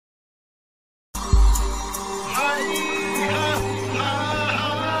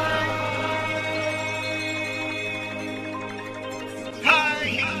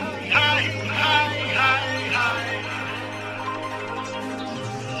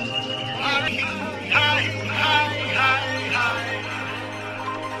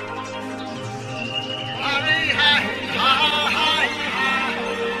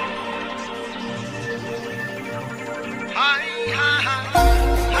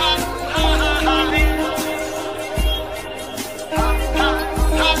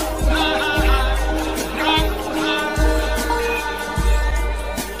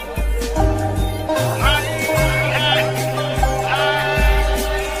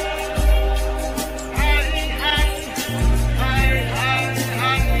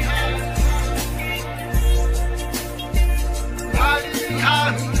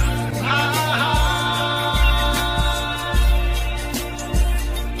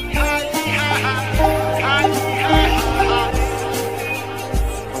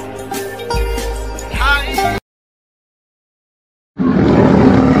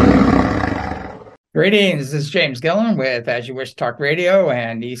Greetings, this is James Gillen with As You Wish Talk Radio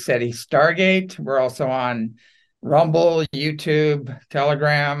and ECETI Stargate. We're also on Rumble, YouTube,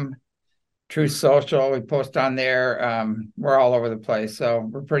 Telegram, Truth Social. We post on there. We're all over the place, so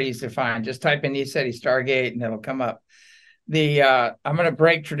we're pretty easy to find. Just type in ECETI Stargate and it'll come up. I'm going to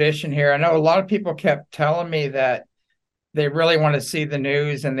break tradition here. I know a lot of people kept telling me that they really want to see the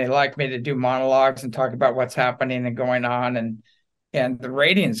news and they like me to do monologues and talk about what's happening and going on, and the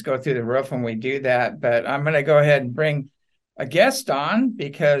ratings go through the roof when we do that. But I'm going to go ahead and bring a guest on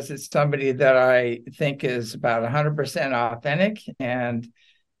because it's somebody that I think is about 100% authentic, and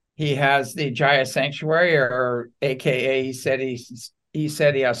he has the Jaya Sanctuary, or AKA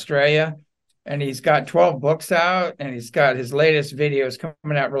ECETI Australia, and he's got 12 books out, and he's got his latest videos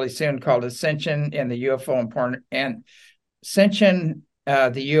coming out really soon called Ascension and the UFO and Ascension,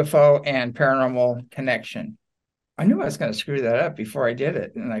 the UFO and Paranormal Connection. I knew I was going to screw that up before I did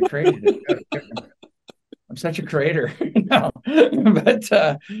it, and I created it. I'm such a creator, but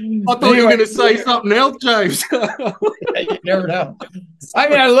I thought you were going to say something else, James. You never know. I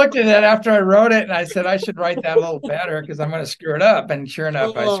mean, I looked at it after I wrote it, and I said I should write that a little better because I'm going to screw it up. And sure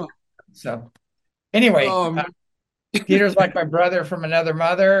enough, I screwed it up. So anyway, Peter's like my brother from another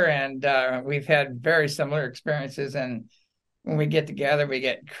mother, and we've had very similar experiences. And when we get together, we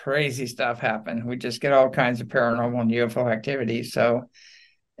get crazy stuff happen. We just get all kinds of paranormal and UFO activity. So,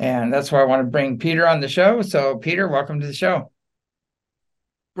 and that's why I want to bring Peter on the show. So, Peter, welcome to the show.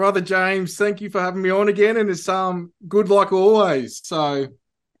 Brother James, thank you for having me on again. And it's good like always. So,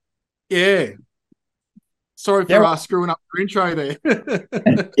 yeah. Sorry for screwing up your intro there.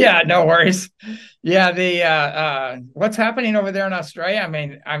 Yeah, no worries. Yeah, what's happening over there in Australia? I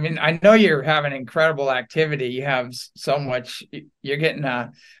mean, I know you're having incredible activity. You have so much. You're getting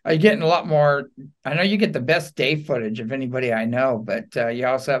are you getting a lot more? I know you get the best day footage of anybody I know, but you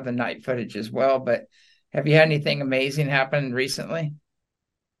also have the night footage as well. But have you had anything amazing happen recently?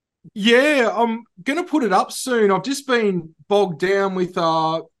 Yeah, I'm gonna put it up soon. I've just been bogged down with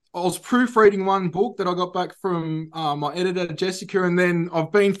I was proofreading one book that I got back from my editor, Jessica, and then I've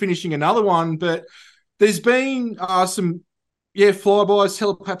been finishing another one. But there's been some flybys,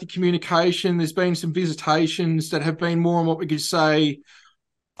 telepathic communication. There's been some visitations that have been more on what we could say.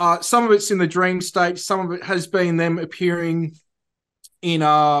 Some of it's in the dream state. Some of it has been them appearing in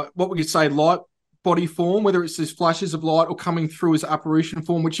what we could say light body form, whether it's as flashes of light or coming through as apparition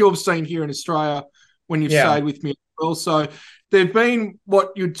form, which you've seen here in Australia when you've stayed with me as well. So they've been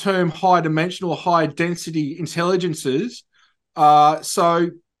what you'd term high dimensional, high density intelligences. So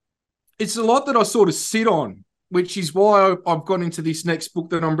it's a lot that I sort of sit on, which is why I've got into this next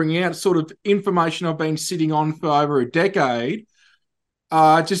book that I'm bringing out. It's sort of information I've been sitting on for over a decade,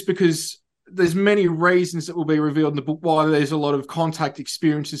 just because there's many reasons that will be revealed in the book why there's a lot of contact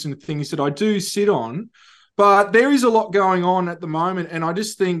experiences and things that I do sit on. But there is a lot going on at the moment, and I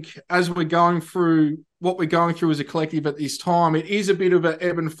just think as we're going through what we're going through as a collective at this time, it is a bit of an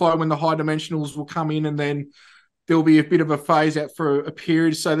ebb and flow when the high dimensionals will come in, and then there'll be a bit of a phase out for a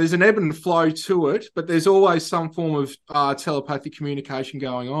period. So there's an ebb and flow to it, but there's always some form of telepathic communication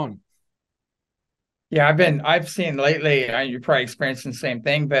going on. Yeah, I've seen lately, you're probably experiencing the same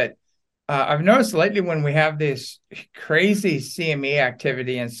thing, but I've noticed lately when we have this crazy CME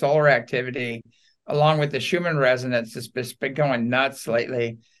activity and solar activity, along with the Schumann resonance, it's been going nuts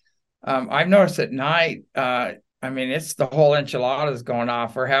lately. I've noticed at night, it's the whole enchiladas going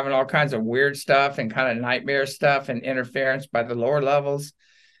off. We're having all kinds of weird stuff and kind of nightmare stuff and interference by the lower levels,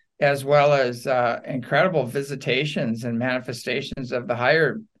 as well as incredible visitations and manifestations of the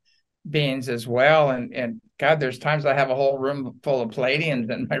higher beings as well. And God, there's times I have a whole room full of Palladians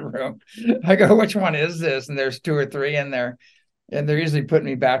in my room. I go, which one is this? And there's 2 or 3 in there. and they're usually putting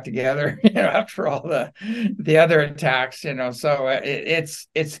me back together, after all the other attacks, So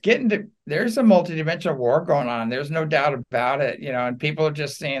it's getting to, there's a multidimensional war going on. There's no doubt about it, and people are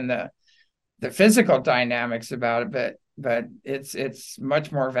just seeing the physical dynamics about it, but it's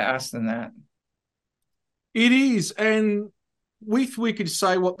much more vast than that. It is, and we could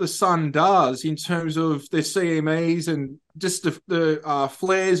say what the sun does in terms of the CMEs and just the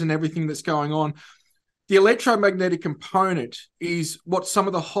flares and everything that's going on. The electromagnetic component is what some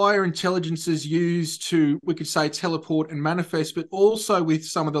of the higher intelligences use to, we could say, teleport and manifest, but also with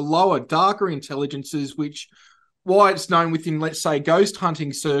some of the lower, darker intelligences, which, why it's known within, let's say, ghost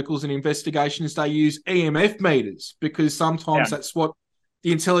hunting circles and investigations, they use EMF meters, because sometimes that's what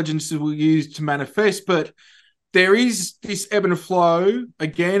the intelligences will use to manifest. But there is this ebb and flow.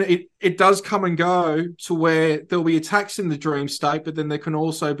 Again, it does come and go to where there'll be attacks in the dream state, but then there can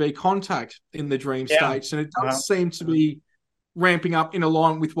also be contact in the dream states. And it does seem to be ramping up in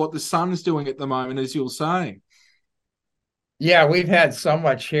alignment with what the sun's doing at the moment, as you're saying. Yeah, we've had so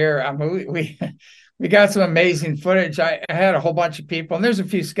much here. I mean, we got some amazing footage. I had a whole bunch of people, and there's a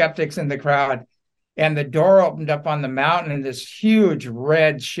few skeptics in the crowd. And the door opened up on the mountain, and this huge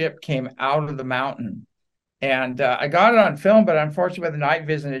red ship came out of the mountain. And I got it on film, but unfortunately, with the night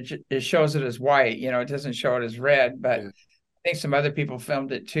vision, it shows it as white. It doesn't show it as red. But I think some other people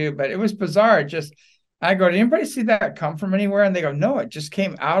filmed it too. But it was bizarre. I go, did anybody see that come from anywhere? And they go, no, it just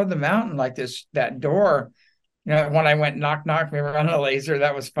came out of the mountain like this. That door, when I went knock knock, we were on a laser.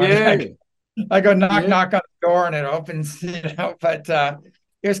 That was fun. Yeah. I go knock knock on the door, and it opens. But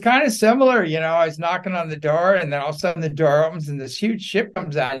it was kind of similar. I was knocking on the door, and then all of a sudden the door opens, and this huge ship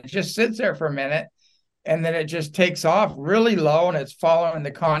comes out. It just sits there for a minute. And then it just takes off really low, and it's following the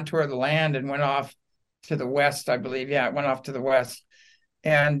contour of the land and went off to the west, I believe. Yeah, it went off to the west.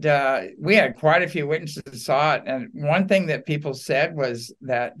 And we had quite a few witnesses that saw it. And one thing that people said was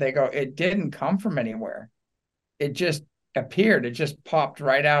that they go, it didn't come from anywhere. It just appeared. It just popped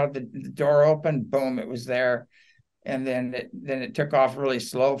right out of the door open. Boom, it was there. And then it took off really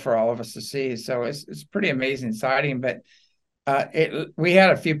slow for all of us to see. So it's pretty amazing sighting. But we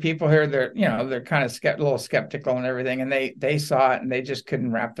had a few people here that they're kind of a little skeptical and everything, and they saw it and they just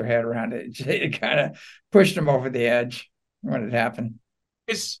couldn't wrap their head around it. It kind of pushed them over the edge when it happened.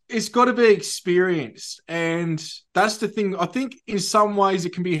 It's got to be experienced, and that's the thing. I think in some ways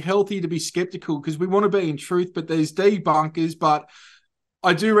it can be healthy to be skeptical because we want to be in truth, but there's debunkers. But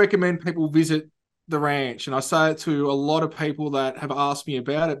I do recommend people visit the ranch, and I say it to a lot of people that have asked me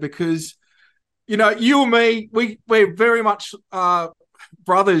about it because you and me, we're very much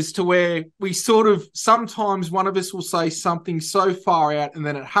brothers to where we sort of, sometimes one of us will say something so far out and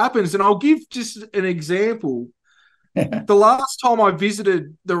then it happens. And I'll give just an example. The last time I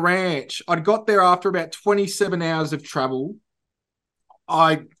visited the ranch, I got there after about 27 hours of travel.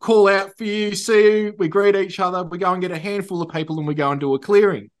 I call out for you, see you, we greet each other, we go and get a handful of people and we go and do a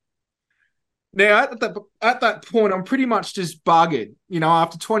clearing. Now, at that point, I'm pretty much just buggered,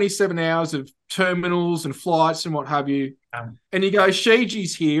 after 27 hours of terminals and flights and what have you. And you go,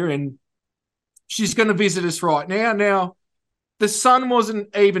 Shiji's here and she's going to visit us right now. Now, the sun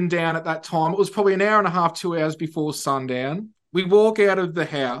wasn't even down at that time. It was probably an hour and a half, 2 hours before sundown. We walk out of the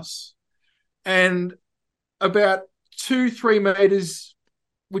house and about 2-3 meters,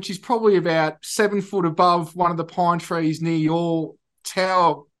 which is probably about 7 foot above one of the pine trees near your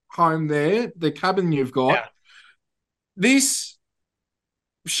tower home there, the cabin you've got, this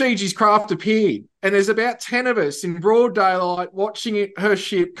Shiji's craft appeared, and there's about 10 of us in broad daylight watching her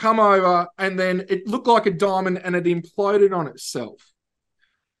ship come over, and then it looked like a diamond and it imploded on itself.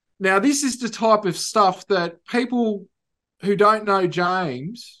 Now, this is the type of stuff that people who don't know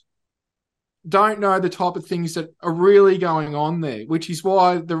James don't know the type of things that are really going on there, which is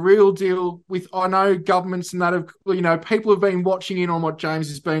why the real deal with, I know governments and that have, people have been watching in on what James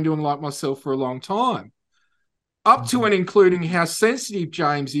has been doing, like myself, for a long time, up to and including how sensitive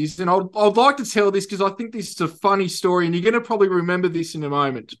James is. And I'd like to tell this because I think this is a funny story and you're going to probably remember this in a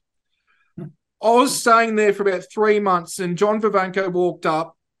moment. I was staying there for about 3 months and John Vivanco walked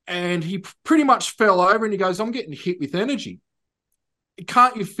up and he pretty much fell over and he goes, I'm getting hit with energy.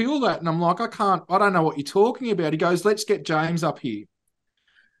 Can't you feel that? And I'm like, I don't know what you're talking about. He goes, let's get James up here.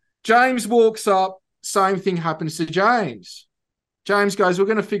 James walks up, same thing happens to James. James goes, we're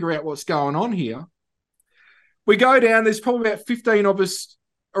going to figure out what's going on here. We go down, there's probably about 15 of us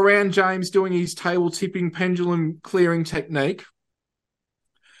around James doing his table tipping pendulum clearing technique.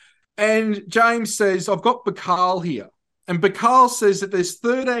 And James says, I've got Bakal here. And Bakal says that there's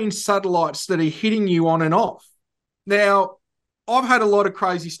 13 satellites that are hitting you on and off. Now, I've had a lot of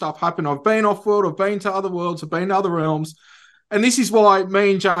crazy stuff happen. I've been off-world, I've been to other worlds, I've been to other realms, And this is why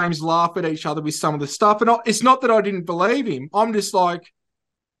me and James laugh at each other with some of the stuff. And it's not that I didn't believe him. I'm just like,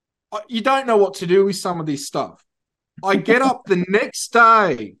 you don't know what to do with some of this stuff. I get up the next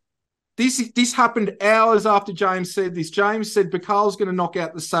day. This happened hours after James said this. James said, Bakal's going to knock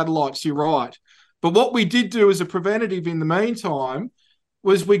out the satellites. You're right. But what we did do as a preventative in the meantime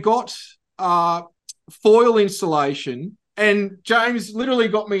was we got foil insulation, and James literally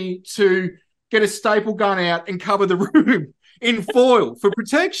got me to get a staple gun out and cover the room in foil for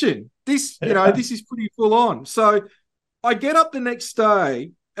protection. This is pretty full on. So I get up the next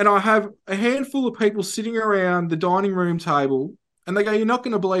day and I have a handful of people sitting around the dining room table, and they go, "You're not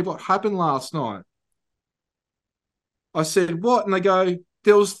going to believe what happened last night." I said, "What?" And they go,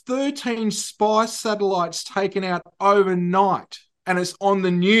 "There was 13 spy satellites taken out overnight, and it's on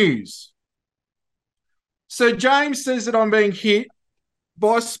the news." So James says that I'm being hit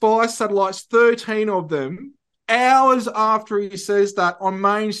by spy satellites, 13 of them, hours after he says that on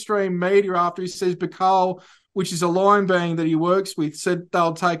mainstream media, after he says Bakal, which is a line being that he works with, said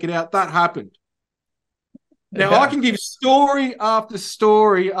they'll take it out. That happened. Now, I can give story after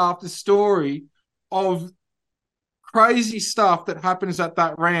story after story of crazy stuff that happens at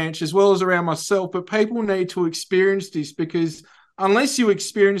that ranch, as well as around myself, but people need to experience this, because unless you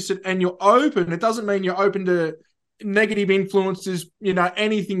experience it and you're open, it doesn't mean you're open to negative influences,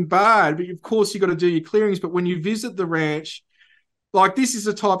 anything bad, but of course you've got to do your clearings. But when you visit the ranch, like, this is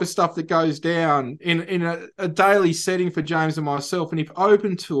the type of stuff that goes down in a daily setting for James and myself, and if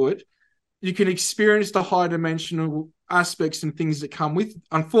open to it, you can experience the high dimensional aspects and things that come with.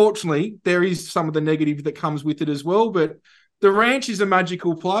 Unfortunately, there is some of the negative that comes with it as well, but the ranch is a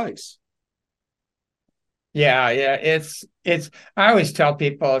magical place. Yeah. It's I always tell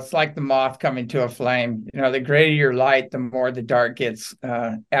people it's like the moth coming to a flame. The greater your light, the more the dark gets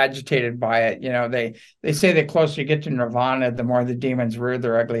agitated by it. They say the closer you get to nirvana, the more the demons rear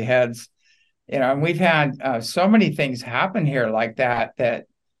their ugly heads. And we've had so many things happen here like that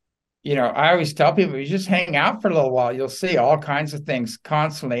I always tell people, you just hang out for a little while, you'll see all kinds of things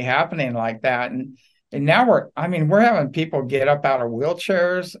constantly happening like that. And now we're having people get up out of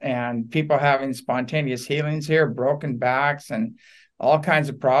wheelchairs, and people having spontaneous healings here, broken backs, and all kinds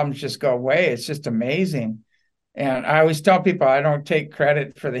of problems just go away. It's just amazing. And I always tell people, I don't take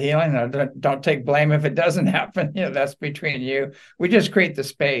credit for the healing. I don't take blame if it doesn't happen. That's between you. We just create the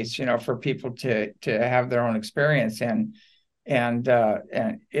space, for people to have their own experience. And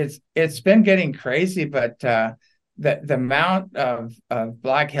it's been getting crazy, but the amount of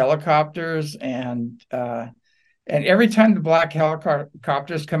black helicopters, and every time the black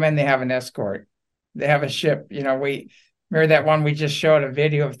helicopters come in, they have an escort. They have a ship. We remember that one we just showed a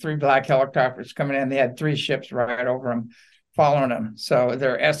video of 3 black helicopters coming in. They had 3 ships right over them, following them. So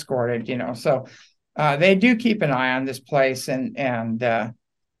they're escorted. So they do keep an eye on this place, and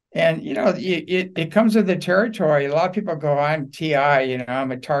it comes with the territory. A lot of people go, "I'm TI,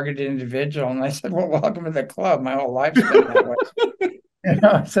 I'm a targeted individual." And I said, "Well, welcome to the club. My whole life's been that way."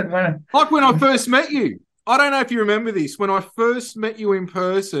 I said, like when I first met you, I don't know if you remember this. When I first met you in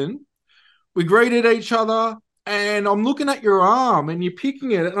person, we greeted each other, and I'm looking at your arm and you're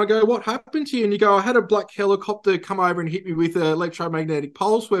picking it. And I go, "What happened to you?" And you go, "I had a black helicopter come over and hit me with an electromagnetic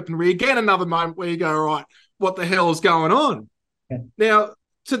pulse weaponry." Again, another moment where you go, "Right, what the hell is going on?" Yeah. Now,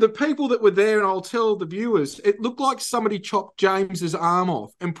 to the people that were there, and I'll tell the viewers, it looked like somebody chopped James's arm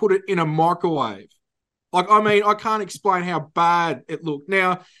off and put it in a microwave. I can't explain how bad it looked.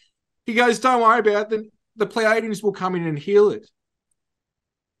 Now, he goes, "Don't worry about it. The Pleiadians will come in and heal it."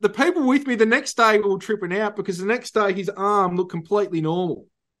 The people with me the next day were tripping out, because the next day his arm looked completely normal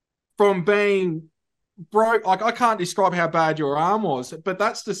from being broke. Like, I can't describe how bad your arm was, but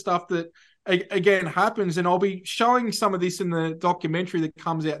that's the stuff that again happens. And I'll be showing some of this in the documentary that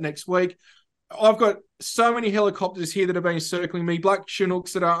comes out next week. I've got so many helicopters here that have been circling me, black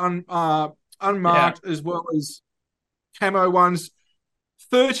Chinooks that are unmarked, as well as camo ones.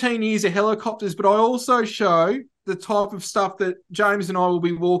 13 years of helicopters, but I also show the type of stuff that James and I will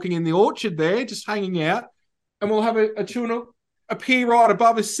be walking in the orchard there, just hanging out, and we'll have a Chinook appear right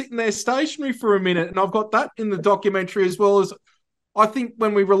above us, sitting there stationary for a minute. And I've got that in the documentary, as well as, I think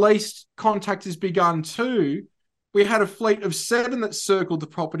when we released Contact Has Begun 2, we had a fleet of 7 that circled the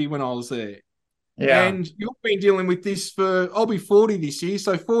property when I was there. Yeah. And you've been dealing with this I'll be 40 this year,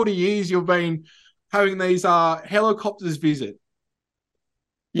 so 40 years you've been having these helicopters visit.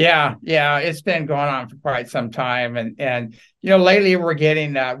 Yeah, it's been going on for quite some time, and lately we're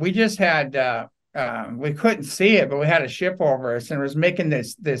getting we just had we couldn't see it, but we had a ship over us, and it was making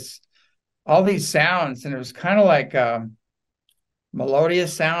this all these sounds, and it was kind of like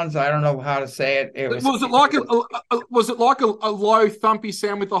melodious sounds. I don't know how to say it. It was Was it like was it like a low thumpy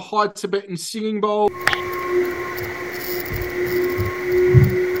sound with a high Tibetan singing bowl?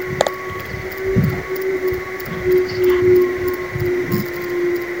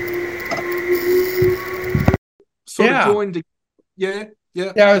 Sort of yeah, joined. Yeah,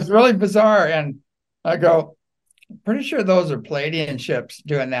 yeah, yeah. It was really bizarre, and I go, pretty sure those are Palladian ships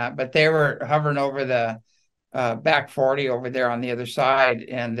doing that, but they were hovering over the back 40 over there on the other side,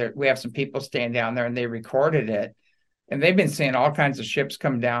 and we have some people staying down there, and they recorded it, and they've been seeing all kinds of ships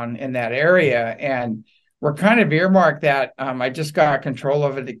come down in that area, and we're kind of earmarked that. I just got control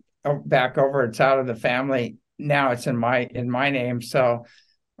of it back over. It's out of the family now. It's in my name, so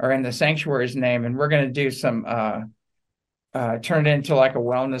or in the sanctuary's name, and we're going to do some turn it into like a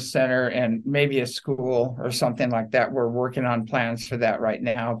wellness center and maybe a school or something like that. We're working on plans for that right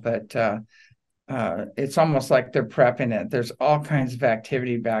now, but it's almost like they're prepping it. There's all kinds of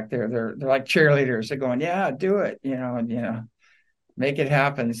activity back there. They're like cheerleaders. They're going, yeah, do it, and make it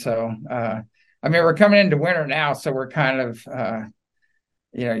happen. So I mean, we're coming into winter now, so we're kind of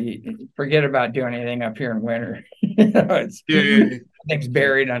you forget about doing anything up here in winter. It's yeah. things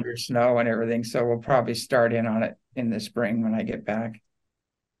buried under snow and everything. So we'll probably start in on it in the spring when I get back.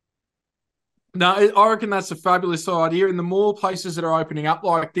 No, I reckon that's a fabulous idea. And the more places that are opening up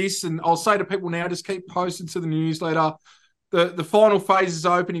like this, and I'll say to people now, just keep posted to the newsletter. The final phases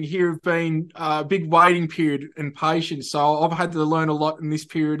opening here have been a big waiting period and patience. So I've had to learn a lot in this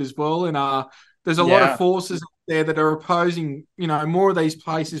period as well. And there's a lot of forces there that are opposing, more of these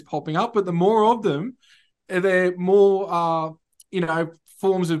places popping up. But the more of them, they're more,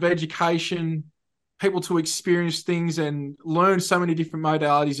 forms of education, people to experience things and learn so many different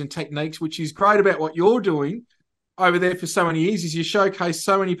modalities and techniques, which is great about what you're doing over there for so many years, is you showcase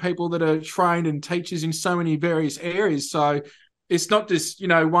so many people that are trained and teachers in so many various areas. So it's not just,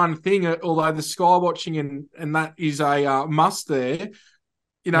 one thing, although the sky watching and that is a must there,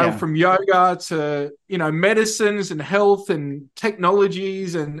 from yoga to, medicines and health and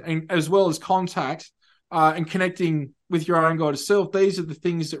technologies and as well as contact and connecting with your own God self. These are the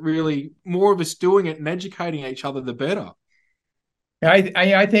things that really more of us doing it and educating each other, the better.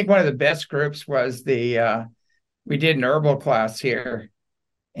 I think one of the best groups was we did an herbal class here,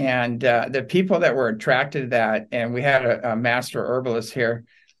 and the people that were attracted to that, and we had a master herbalist here,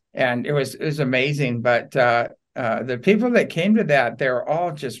 and it was amazing. But the people that came to that, they're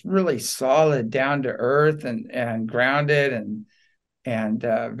all just really solid, down to earth, and grounded, and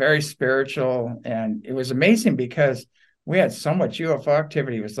very spiritual. And it was amazing because we had so much UFO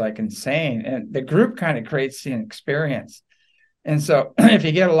activity. It was like insane, and the group kind of creates an experience. And so if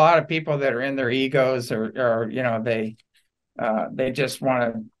you get a lot of people that are in their egos, or they just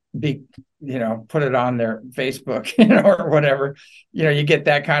want to be, put it on their Facebook, or whatever, you get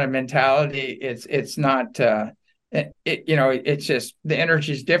that kind of mentality. It's not, it's just the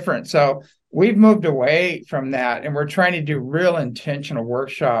energy is different. So we've moved away from that, and we're trying to do real intentional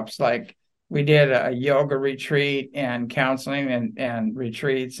workshops. Like we did a yoga retreat and counseling and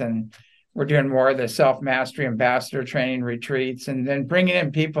retreats, and we're doing more of the self-mastery ambassador training retreats, and then bringing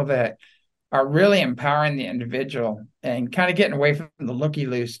in people that are really empowering the individual and kind of getting away from the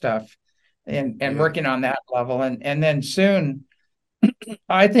looky-loo stuff and working on that level. And then soon,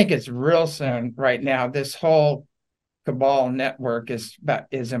 I think it's real soon right now, this whole cabal network is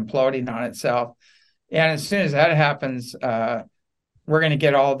imploding on itself. And as soon as that happens, we're going to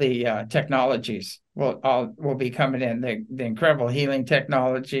get all the technologies will be coming in, the incredible healing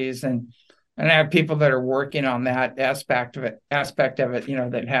technologies, and I have people that are working on that aspect of it,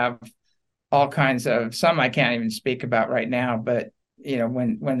 that have all kinds of, some I can't even speak about right now, but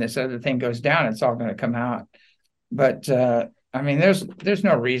when this other thing goes down, it's all going to come out. But I mean, there's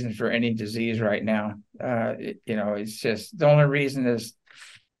no reason for any disease right now. It's just, the only reason is,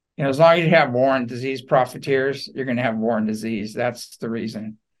 as long as you have war and disease profiteers, you're going to have war and disease. That's the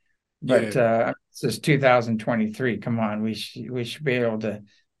reason. But this is 2023. Come on, we should be able to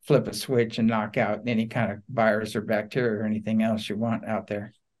flip a switch and knock out any kind of virus or bacteria or anything else you want out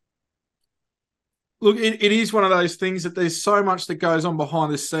there. Look, it is one of those things that there's so much that goes on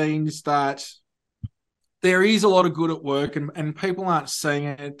behind the scenes that there is a lot of good at work, and people aren't seeing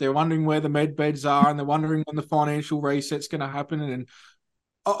it. They're wondering where the med beds are, and they're wondering when the financial reset's going to happen. And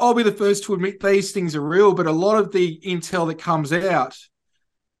I'll be the first to admit these things are real, but a lot of the intel that comes out,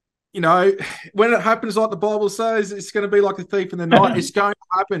 when it happens, like the Bible says, it's going to be like a thief in the night. It's going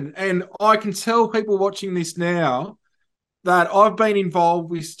to happen. And I can tell people watching this now that I've been involved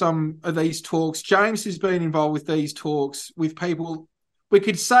with some of these talks. James has been involved with these talks with people, we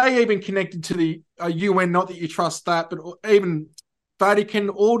could say even connected to the UN, not that you trust that, but even Vatican,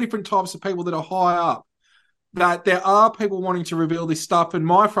 all different types of people that are high up, that there are people wanting to reveal this stuff. And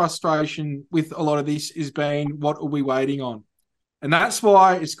my frustration with a lot of this is being, what are we waiting on? And that's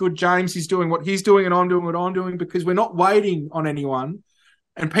why it's good James is doing what he's doing and I'm doing what I'm doing, because we're not waiting on anyone.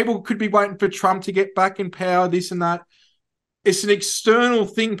 And people could be waiting for Trump to get back in power, this and that. It's an external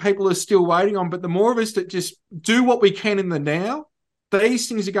thing people are still waiting on. But the more of us that just do what we can in the now, these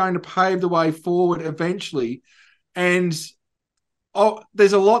things are going to pave the way forward eventually. And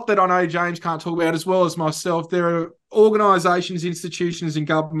there's a lot that I know James can't talk about, as well as myself. There are organisations, institutions and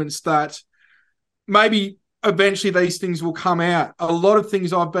governments that maybe eventually these things will come out. A lot of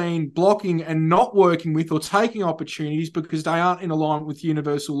things I've been blocking and not working with, or taking opportunities because they aren't in alignment with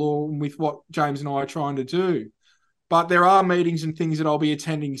universal law and with what James and I are trying to do. But there are meetings and things that I'll be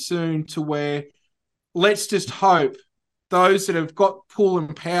attending soon, to where let's just hope those that have got pull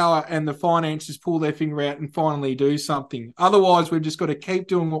and power and the finances pull their finger out and finally do something. Otherwise, we've just got to keep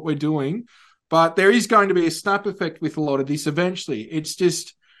doing what we're doing. But there is going to be a snap effect with a lot of this eventually. It's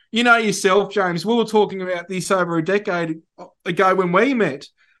just, you know yourself, James, we were talking about this over a decade ago when we met.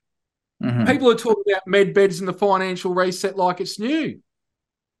 Mm-hmm. People are talking about med beds and the financial reset like it's new.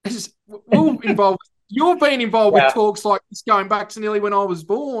 You've been involved with talks like this going back to nearly when I was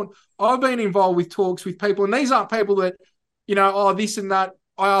born. I've been involved with talks with people, and these aren't people that, you know, this and that.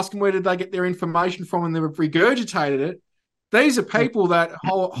 I ask them where did they get their information from, and they've regurgitated it. These are people that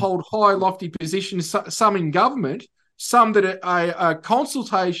hold high, lofty positions, some in government, some that are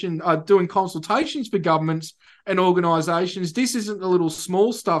doing consultations for governments and organisations. This isn't the little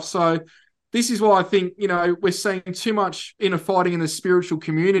small stuff. So this is why I think, you know, we're seeing too much inner fighting in the spiritual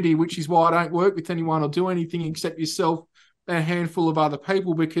community, which is why I don't work with anyone or do anything except yourself and a handful of other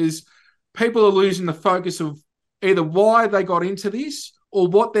people, because people are losing the focus of either why they got into this or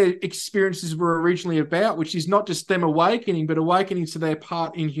what their experiences were originally about, which is not just them awakening, but awakening to their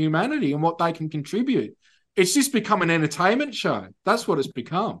part in humanity and what they can contribute. It's just become an entertainment show. That's what it's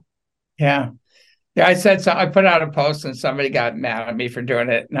become. Yeah. Yeah, I said so. I put out a post and somebody got mad at me for doing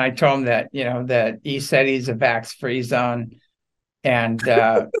it. And I told him that, you know, that he said he's a vax-free zone. And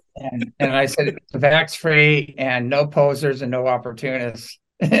and I said it's vax-free and no posers and no opportunists.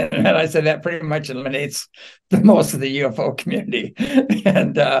 And I said that pretty much eliminates the most of the UFO community.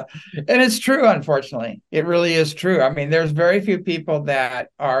 And it's true, unfortunately. It really is true. I mean, there's very few people that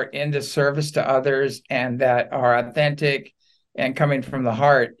are into service to others and that are authentic and coming from the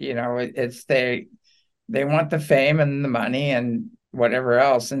heart. You know, they want the fame and the money and whatever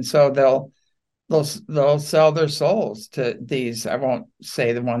else. And so they'll sell their souls to these, I won't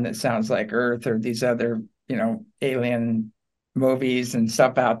say the one that sounds like Earth or these other, you know, alien movies and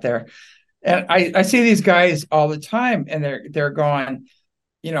stuff out there. And I see these guys all the time, and they're going,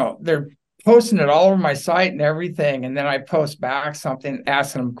 you know, they're posting it all over my site and everything. And then I post back something,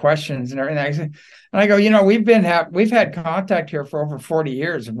 asking them questions and everything. And I go, you know, we've had contact here for over 40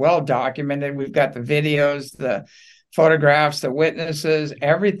 years, well documented. We've got the videos, the photographs, the witnesses,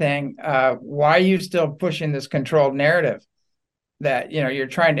 everything. Why are you still pushing this controlled narrative that, you know, you're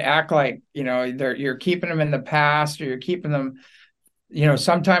trying to act like, you know, you're keeping them in the past, or you're keeping them, you know,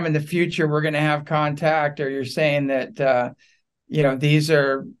 sometime in the future we're going to have contact, or you're saying that you know, these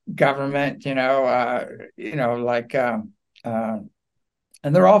are government, and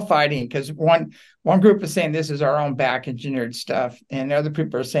they're all fighting because one group is saying this is our own back engineered stuff, and other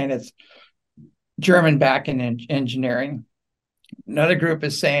people are saying it's German back engineering. Another group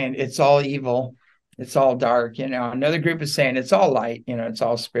is saying it's all evil, it's all dark. You know, another group is saying it's all light. You know, it's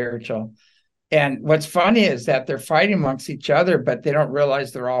all spiritual. And what's funny is that they're fighting amongst each other, but they don't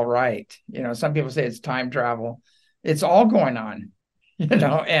realize they're all right. You know, some people say it's time travel. It's all going on, you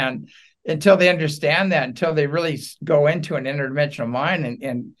know, and until they understand that, until they really go into an interdimensional mind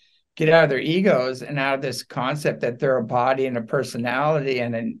and get out of their egos and out of this concept that they're a body and a personality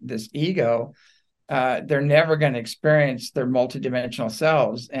and this ego, they're never going to experience their multidimensional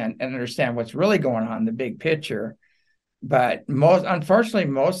selves and understand what's really going on in the big picture. But unfortunately,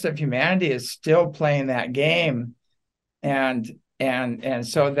 most of humanity is still playing that game. And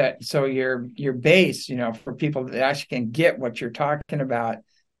so your base, you know, for people that actually can get what you're talking about,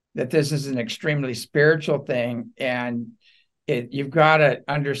 that this is an extremely spiritual thing, and you've got to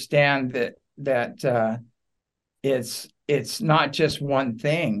understand that it's not just one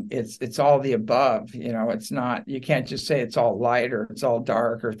thing. It's all the above. You know, it's not. You can't just say it's all light or it's all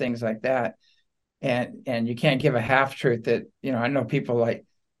dark or things like that, and you can't give a half truth. That, you know, I know people like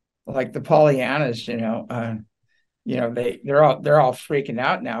the Pollyannas. You know, they're all freaking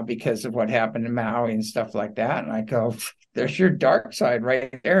out now because of what happened in Maui and stuff like that. And I go, there's your dark side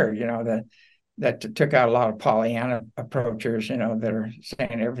right there. You know, took out a lot of Pollyanna approachers, that are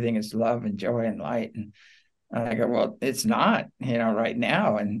saying everything is love and joy and light. And I go, well, it's not, right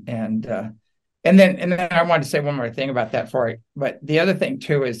now. And then I wanted to say one more thing about that for you. But the other thing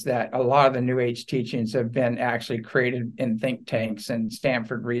too is that a lot of the New Age teachings have been actually created in think tanks and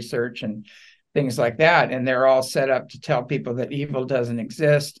Stanford research and things like that, and they're all set up to tell people that evil doesn't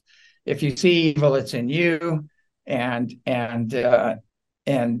exist. If you see evil, it's in you, and they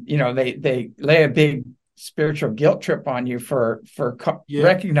lay a big spiritual guilt trip on you for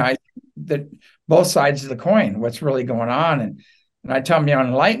recognizing that both sides of the coin, what's really going on. And I tell them,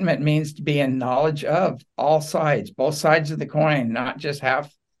 enlightenment means to be in knowledge of all sides, both sides of the coin, not just a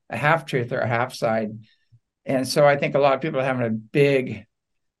half truth or a half side. And so I think a lot of people are having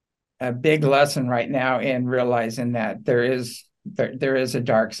a big lesson right now in realizing that there is a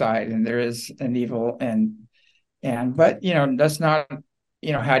dark side and there is an evil, but that's not,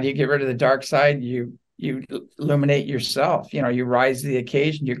 how do you get rid of the dark side? You illuminate yourself, you rise to the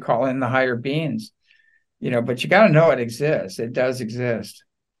occasion, you call in the higher beings. But you got to know it exists. It does exist.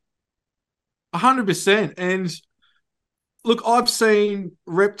 100%. And look, I've seen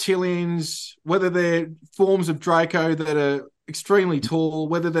reptilians, whether they're forms of Draco that are extremely tall,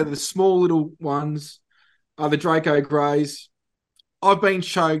 whether they're the small little ones, the Draco Greys. I've been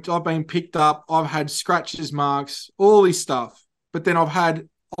choked. I've been picked up. I've had scratches, marks, all this stuff. But then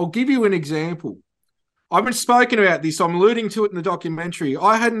I'll give you an example. I've been spoken about this. I'm alluding to it in the documentary.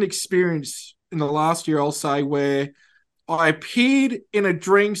 I had an experience in the last year, I'll say, where I appeared in a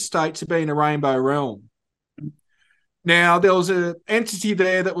dream state to be in a rainbow realm. Now, there was an entity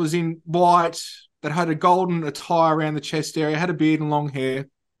there that was in white, that had a golden attire around the chest area, had a beard and long hair.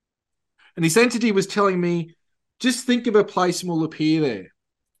 And this entity was telling me, just think of a place and we'll appear there.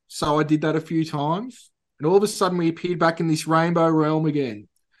 So I did that a few times. And all of a sudden, we appeared back in this rainbow realm again.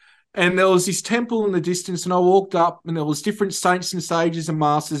 And there was this temple in the distance, and I walked up, and there was different saints and sages and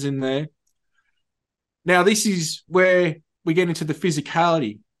masters in there. Now, this is where we get into the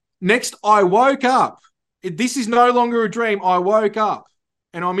physicality. Next, I woke up. This is no longer a dream. I woke up,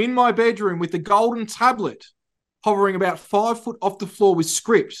 and I'm in my bedroom with the golden tablet hovering about 5 foot off the floor with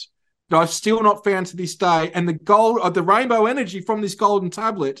script that I've still not found to this day. And the rainbow energy from this golden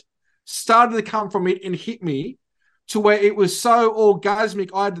tablet started to come from it and hit me to where it was so orgasmic,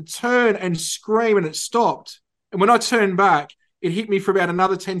 I had to turn and scream, and it stopped. And when I turned back, it hit me for about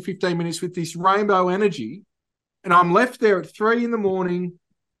another 10, 15 minutes with this rainbow energy. And I'm left there at 3 a.m,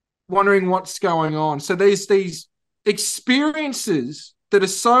 wondering what's going on. So there's these experiences that are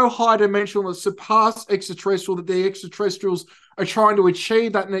so high dimensional that surpass extraterrestrial, that the extraterrestrials are trying to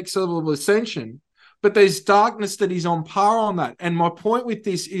achieve that next level of ascension. But there's darkness that is on par on that. And my point with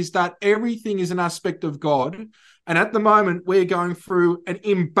this is that everything is an aspect of God. And at the moment, we're going through an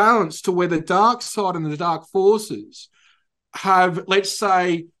imbalance to where the dark side and the dark forces have, let's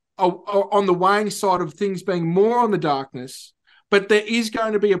say, on the weighing side of things being more on the darkness. But there is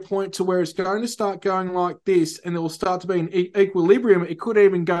going to be a point to where it's going to start going like this, and there will start to be an equilibrium. It could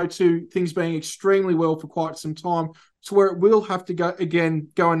even go to things being extremely well for quite some time, to where it will have to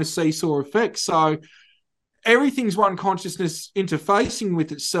go in a seesaw effect. So everything's one consciousness interfacing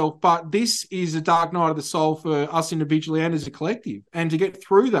with itself, but this is a dark night of the soul for us individually and as a collective. And to get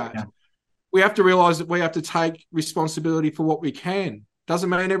through that, we have to realize that we have to take responsibility for what we can. Doesn't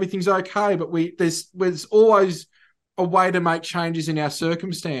mean everything's okay, but there's always a way to make changes in our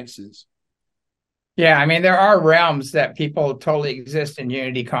circumstances. Yeah, I mean, there are realms that people totally exist in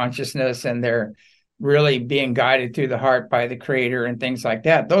unity consciousness, and they're really being guided through the heart by the creator and things like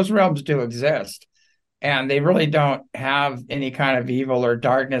that. Those realms do exist, and they really don't have any kind of evil or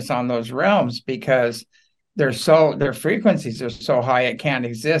darkness on those realms because their frequencies are so high it can't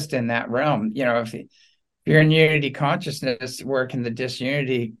exist in that realm. If you're in unity consciousness, where can the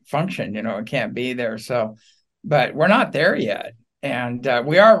disunity function? It can't be there. So, but we're not there yet, and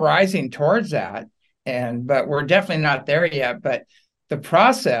we are rising towards that. But we're definitely not there yet. But the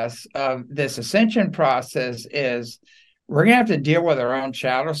process of this ascension process is we're going to have to deal with our own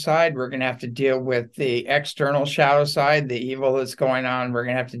shadow side. We're going to have to deal with the external shadow side, the evil that's going on. We're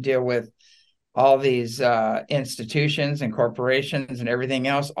going to have to deal with all these institutions and corporations and everything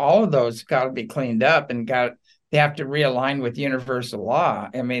else. All of those got to be cleaned up and they have to realign with universal law.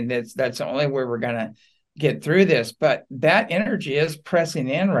 I mean, that's the only way we're going to get through this. But that energy is pressing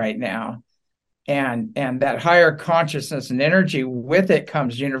in right now. And that higher consciousness and energy, with it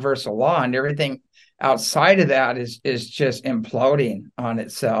comes universal law, and everything outside of that is just imploding on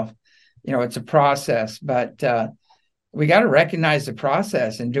itself. It's a process, but we got to recognize the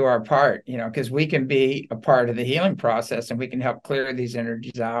process and do our part, because we can be a part of the healing process, and we can help clear these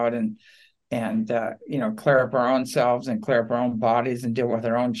energies out. And clear up our own selves and clear up our own bodies and deal with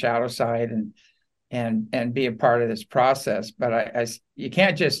our own shadow side and be a part of this process. But you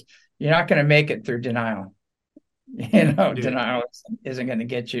can't just, you're not going to make it through denial. Denial isn't going to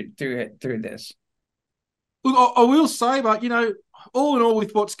get you through this. Look, I will say, but all in all,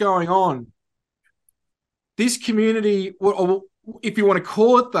 with what's going on, this community, if you want to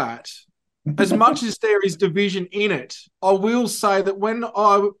call it that, as much as there is division in it, I will say that when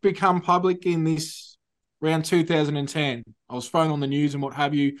I become public in this around 2010, I was thrown on the news and what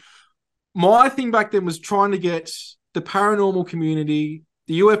have you. My thing back then was trying to get the paranormal community,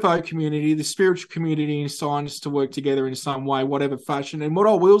 the UFO community, the spiritual community, and science to work together in some way, whatever fashion. And what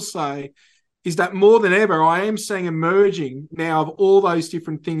I will say is that more than ever, I am seeing emerging now of all those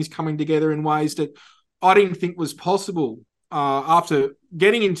different things coming together in ways that I didn't think was possible after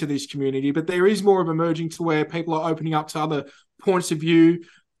getting into this community. But there is more of emerging to where people are opening up to other points of view,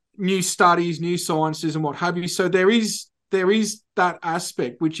 new studies, new sciences, and what have you. So there is that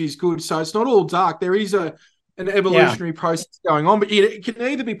aspect, which is good. So it's not all dark. There is an evolutionary process going on, but it can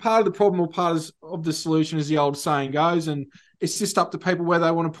either be part of the problem or part of the solution, as the old saying goes. And it's just up to people where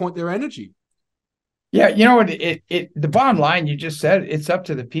they want to point their energy. Yeah, the bottom line, you just said, it's up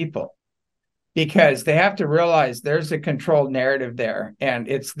to the people, because they have to realize there's a controlled narrative there, and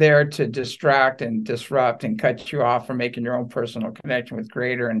it's there to distract and disrupt and cut you off from making your own personal connection with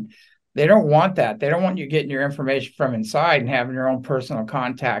Creator. And they don't want that. They don't want you getting your information from inside and having your own personal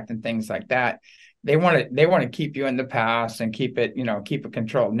contact and things like that. They want to keep you in the past and keep a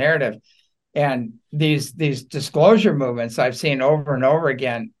controlled narrative. And these disclosure movements I've seen over and over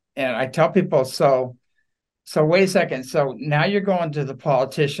again. And I tell people, so wait a second. So now you're going to the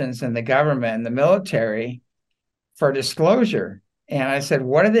politicians and the government and the military for disclosure. And I said,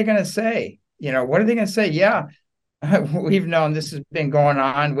 what are they going to say? What are they going to say? Yeah, we've known this has been going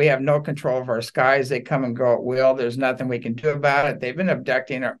on. We have no control of our skies. They come and go at will. There's nothing we can do about it. They've been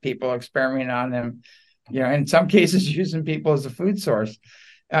abducting our people, experimenting on them, in some cases using people as a food source.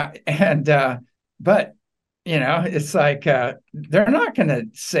 But it's like they're not going to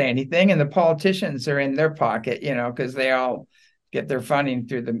say anything, and the politicians are in their pocket, because they all get their funding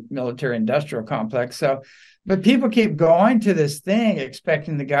through the military-industrial complex. So, but people keep going to this thing,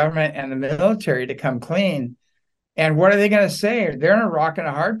 expecting the government and the military to come clean. And what are they going to say? They're in a rock and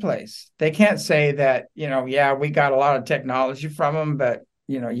a hard place. They can't say that, we got a lot of technology from them, but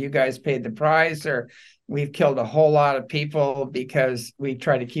you guys paid the price, or we've killed a whole lot of people because we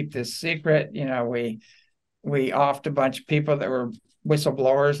try to keep this secret. We offed a bunch of people that were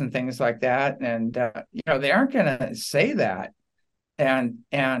whistleblowers and things like that. And, they aren't going to say that. And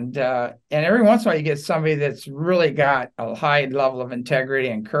every once in a while you get somebody that's really got a high level of integrity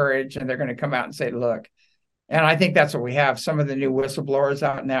and courage, and they're going to come out and say, look, and I think that's what we have. Some of the new whistleblowers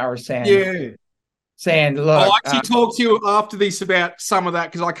out now are saying, look. I'll actually talk to you after this about some of that,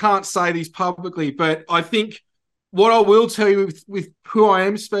 because I can't say this publicly, but I think what I will tell you with who I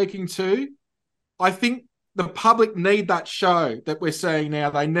am speaking to, I think the public need that show that we're seeing now.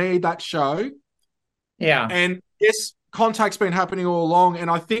 They need that show. Yeah. And yes, contact's been happening all along.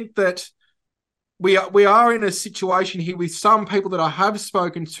 And I think that we are in a situation here with some people that I have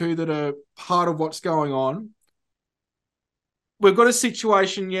spoken to that are part of what's going on. We've got a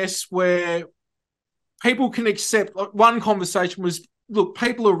situation, yes, where people can accept. One conversation was, look,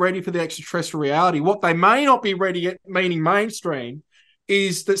 people are ready for the extraterrestrial reality. What they may not be ready yet, meaning mainstream,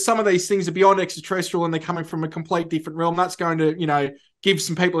 is that some of these things are beyond extraterrestrial and they're coming from a complete different realm. That's going to, give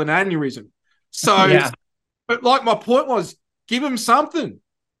some people an aneurysm. So, But like my point was, give them something.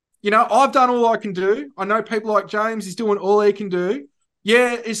 I've done all I can do. I know people like James is doing all he can do.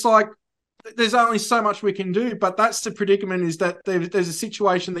 Yeah, it's like there's only so much we can do, but that's the predicament, is that there's a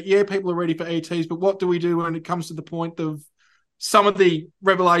situation that, people are ready for ETs, but what do we do when it comes to the point of some of the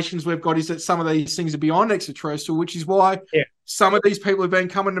revelations we've got is that some of these things are beyond extraterrestrial, which is why some of these people have been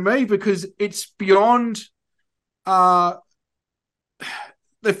coming to me, because it's beyond the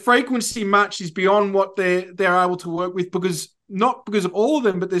frequency match is beyond what they're able to work with, not because of all of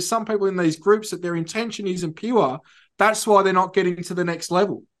them, but there's some people in these groups that their intention isn't pure. That's why they're not getting to the next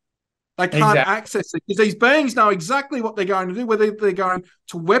level. They can't access it, because these beings know exactly what they're going to do, whether they're going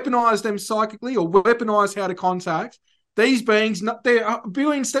to weaponize them psychically or weaponize how to contact. These beings, they're a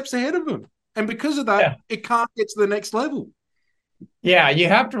billion steps ahead of them. And because of that, it can't get to the next level. Yeah, you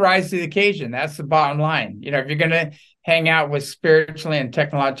have to rise to the occasion. That's the bottom line. If you're going to hang out with spiritually and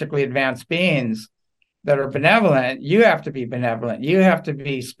technologically advanced beings that are benevolent, you have to be benevolent. You have to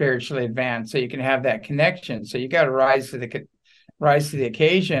be spiritually advanced so you can have that connection. So you got to rise to the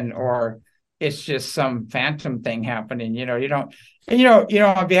occasion, or it's just some phantom thing happening. And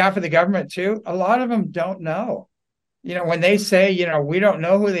on behalf of the government too, a lot of them don't know. When they say, we don't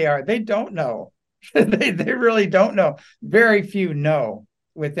know who they are, they don't know. They really don't know. Very few know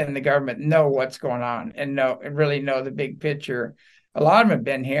within the government know what's going on and really know the big picture. A lot of them have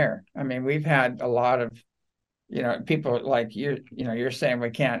been here. I mean, we've had a lot of, people like you're saying we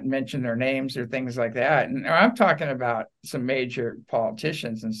can't mention their names or things like that. And I'm talking about some major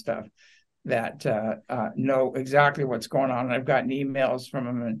politicians and stuff that know exactly what's going on. And I've gotten emails from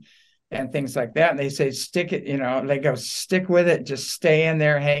them and things like that. And they say, stick it, they go, stick with it. Just stay in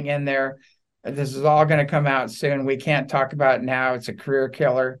there, hang in there. This is all going to come out soon. We can't talk about it now. It's a career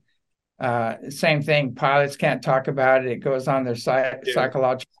killer. Same thing. Pilots can't talk about it. It goes on their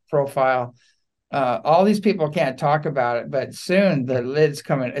psychological profile. All these people can't talk about it, but soon the lid's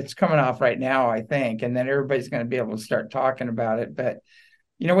coming. It's coming off right now, I think. And then everybody's going to be able to start talking about it. But,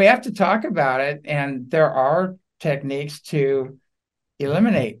 we have to talk about it. And there are techniques to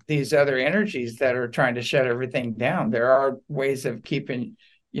eliminate these other energies that are trying to shut everything down. There are ways of keeping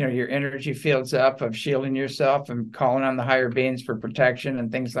your energy fields up, of shielding yourself and calling on the higher beings for protection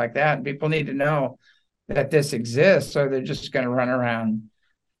and things like that. And people need to know that this exists, or they're just going to run around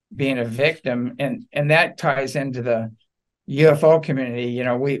being a victim. And that ties into the UFO community.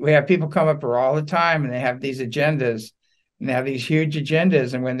 We have people come up here all the time, and they have these agendas, and they have these huge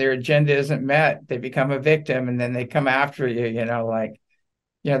agendas. And when their agenda isn't met, they become a victim, and then they come after you,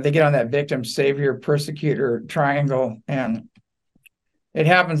 they get on that victim, savior, persecutor triangle. And it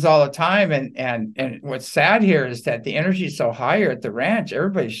happens all the time. And what's sad here is that the energy is so high here at the ranch,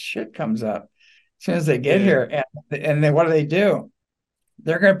 everybody's shit comes up as soon as they get here. And then what do?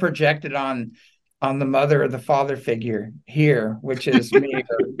 They're going to project it on the mother or the father figure here, which is me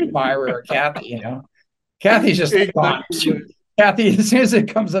or Myra or Kathy. Kathy's just gone. Kathy, as soon as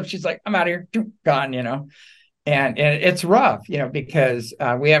it comes up, she's like, I'm out of here, gone. And it's rough, because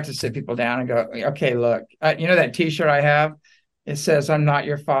we have to sit people down and go, okay, look, that T-shirt I have, it says, I'm not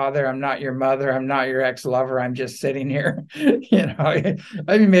your father, I'm not your mother, I'm not your ex-lover, I'm just sitting here. I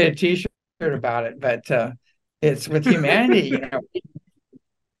even made a T-shirt about it, but it's with humanity.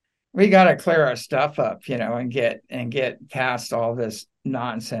 We got to clear our stuff up, and get past all this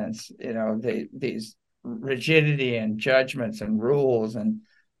nonsense, these rigidity and judgments and rules and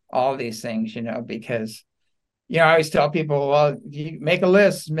all these things, because I always tell people, well, you make a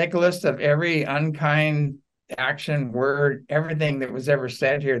list of every unkind action, word, everything that was ever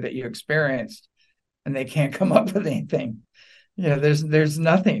said here that you experienced, and they can't come up with anything. There's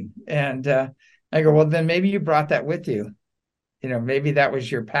nothing. And I go, well, then maybe you brought that with you. Maybe that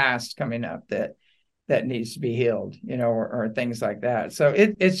was your past coming up that needs to be healed, or things like that. So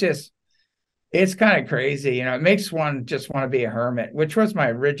it's kind of crazy. It makes one just want to be a hermit, which was my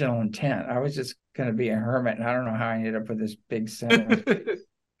original intent. I was just going to be a hermit, and I don't know how I ended up with this big center.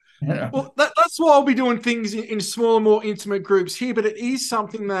 Well, that's why I'll be doing things in smaller, more intimate groups here. But it is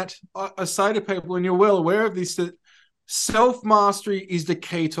something that I say to people, and you're well aware of this, that self-mastery is the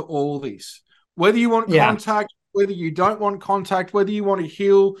key to all this. Whether you want contact, whether you don't want contact, whether you want to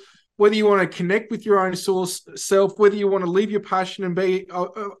heal, whether you want to connect with your own source self, whether you want to live your passion and be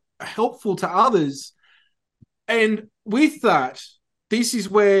helpful to others. And with that, this is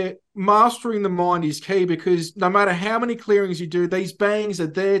where mastering the mind is key, because no matter how many clearings you do, these beings are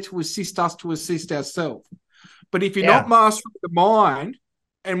there to assist us to assist ourselves. But if you're not mastering the mind,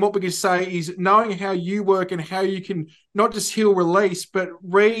 and what we can say is knowing how you work and how you can not just heal, release, but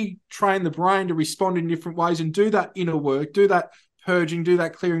retrain the brain to respond in different ways and do that inner work, do that purging, do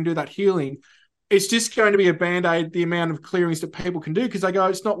that clearing, do that healing, it's just going to be a band-aid, the amount of clearings that people can do, because they go,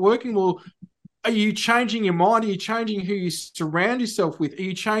 it's not working. Well, are you changing your mind? Are you changing who you surround yourself with? Are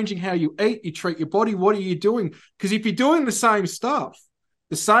you changing how you eat, you treat your body? What are you doing? Because if you're doing the same stuff,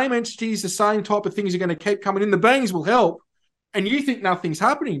 the same entities, the same type of things are going to keep coming in. The beings will help, and you think nothing's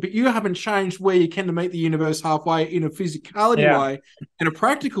happening, but you haven't changed where you can to meet the universe halfway in a physicality way, in a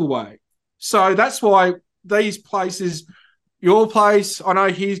practical way. So that's why these places, your place, I know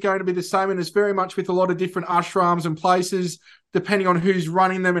he's going to be the same, and it's very much with a lot of different ashrams and places, depending on who's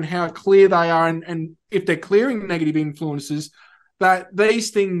running them and how clear they are, and if they're clearing negative influences, that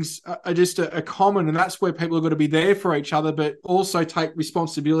these things are just a common, and that's where people have got to be there for each other, but also take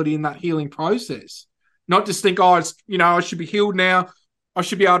responsibility in that healing process. Not just think, oh, it's, I should be healed now. I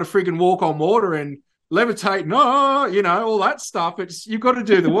should be able to freaking walk on water and levitate. No, all that stuff. You've got to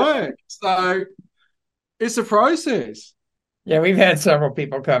do the work. So it's a process. Yeah, we've had several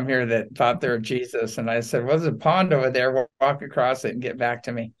people come here that thought they were Jesus, and I said, well, there's a pond over there. We'll walk across it and get back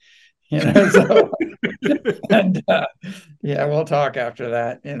to me. So, and we'll talk after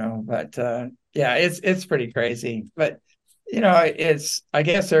that. But yeah, it's pretty crazy. But I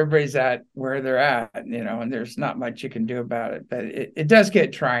guess everybody's at where they're at, and there's not much you can do about it, but it does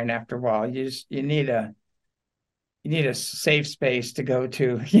get trying after a while. You need a safe space to go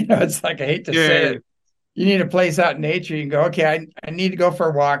to. It's like, I hate to say Yeah. it. You need a place out in nature. You can go, okay, I need to go for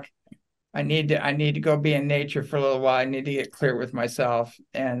a walk. I need to go be in nature for a little while. I need to get clear with myself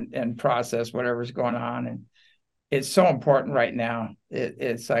and process whatever's going on. And it's so important right now.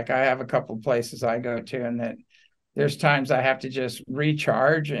 It's like I have a couple of places I go to, and that there's times I have to just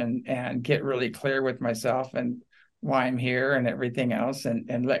recharge and get really clear with myself and why I'm here and everything else,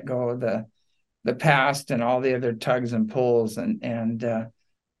 and let go of the past and all the other tugs and pulls, and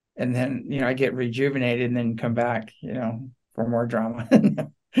then I get rejuvenated and then come back for more drama.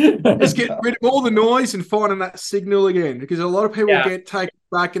 Just get rid of all the noise and finding that signal again, because a lot of people Yeah. get taken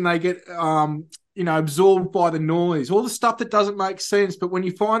back and they get absorbed by the noise, all the stuff that doesn't make sense. But when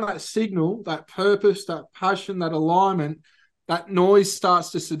you find that signal, that purpose, that passion, that alignment, that noise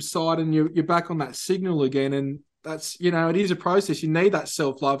starts to subside and you're back on that signal again. And that's, it is a process. You need that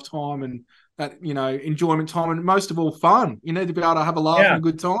self-love time and that, enjoyment time, and most of all, fun. You need to be able to have a laugh and Yeah. a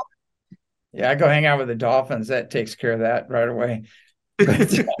good time. Yeah, I go hang out with the dolphins. That takes care of that right away. But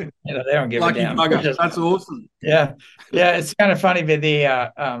they don't give a Lucky damn. They're bugger. just, That's awesome. yeah, yeah. It's kind of funny, but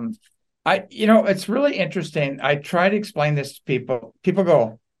it's really interesting. I try to explain this to people. People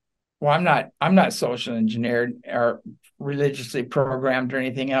go, "Well, I'm not social engineered or religiously programmed or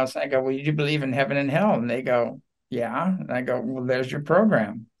anything else." I go, "Well, you do believe in heaven and hell?" And they go, "Yeah." And I go, "Well, there's your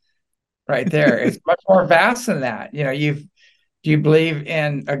program right there. It's much more vast than that. Do you believe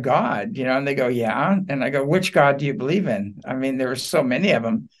in a God?" And they go, "Yeah." And I go, "Which God do you believe in?" I mean, there were so many of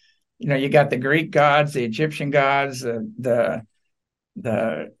them. You got the Greek gods, the Egyptian gods, the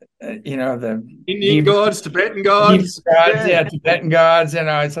Indian Hebrew, gods, Tibetan Hebrew gods. gods, Yeah. yeah, Tibetan gods.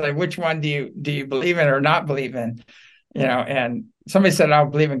 It's like, which one do you believe in or not believe in? And somebody said, "I don't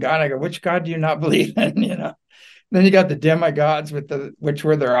believe in God." I go, "Which God do you not believe in?" Then you got the demigods which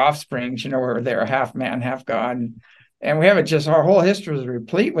were their offsprings, where they're half man, half God. And we have it, just our whole history is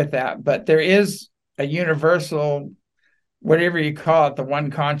replete with that. But there is a universal, whatever you call it, the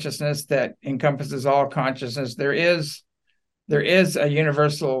one consciousness that encompasses all consciousness. There is a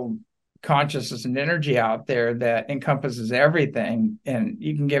universal consciousness and energy out there that encompasses everything, and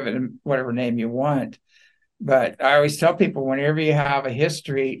you can give it whatever name you want. But I always tell people, whenever you have a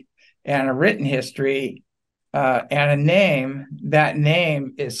history and a written history, and a name, that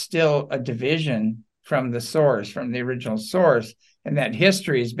name is still a division from the source, from the original source, and that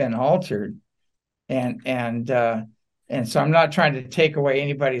history has been altered. And so I'm not trying to take away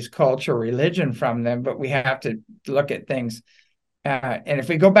anybody's culture or religion from them, but we have to look at things. And if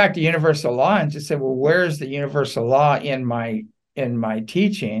we go back to universal law and just say, well, where's the universal law in my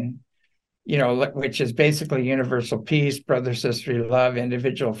teaching? Which is basically universal peace, brother, sisterly love,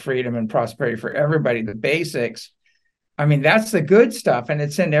 individual freedom, and prosperity for everybody, the basics. I mean, that's the good stuff. And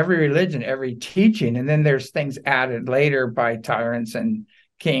it's in every religion, every teaching. And then there's things added later by tyrants and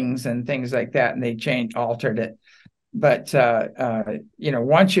kings and things like that. And they altered it. But,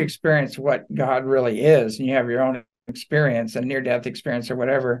 once you experience what God really is, and you have your own experience, a near death experience or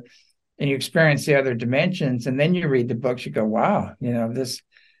whatever, and you experience the other dimensions, and then you read the books, you go, wow,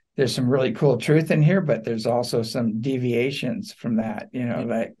 there's some really cool truth in here, but there's also some deviations from that, and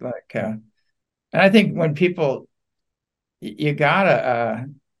I think when people, you gotta,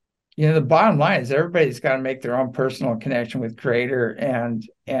 the bottom line is everybody's got to make their own personal connection with Creator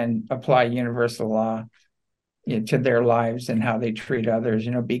and apply universal law, to their lives and how they treat others.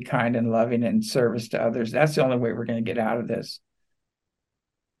 Be kind and loving and service to others. That's the only way we're going to get out of this.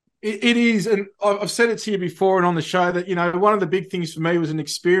 It is, and I've said it to you before and on the show that, one of the big things for me was an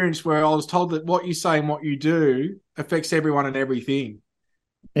experience where I was told that what you say and what you do affects everyone and everything.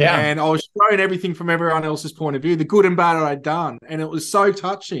 Yeah. And I was showing everything from everyone else's point of view, the good and bad I'd done. And it was so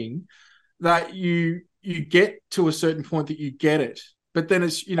touching that you get to a certain point that you get it. But then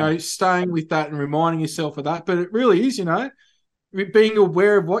it's, staying with that and reminding yourself of that. But it really is, being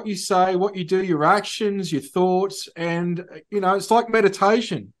aware of what you say, what you do, your actions, your thoughts. And, it's like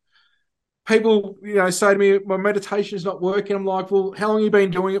meditation. People, say to me, my meditation is not working. I'm like, well, how long have you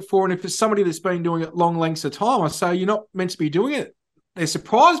been doing it for? And if it's somebody that's been doing it long lengths of time, I say, you're not meant to be doing it. They're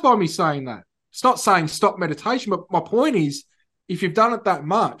surprised by me saying that. It's not saying stop meditation, but my point is, if you've done it that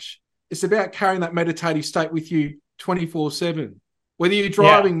much, it's about carrying that meditative state with you 24/7. Whether you're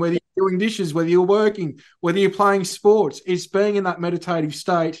driving, whether you're doing dishes, whether you're working, whether you're playing sports, it's being in that meditative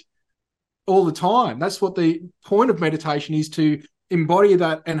state all the time. That's what the point of meditation is, to embody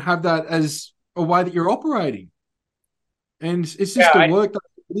that and have that as a way that you're operating. And it's just the work that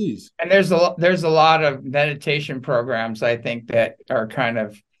it is. And there's a lot of meditation programs I think that are kind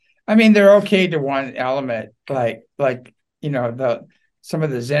of, I mean, they're okay to one element, like the some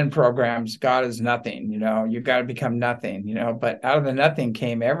of the Zen programs, God is nothing, you've got to become nothing, but out of the nothing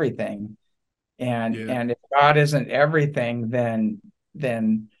came everything. And Yeah. and if God isn't everything, then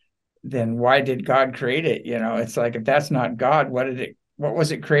then why did God create it? It's like, if that's not God, what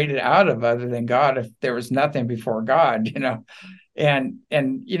was it created out of other than God, if there was nothing before God? And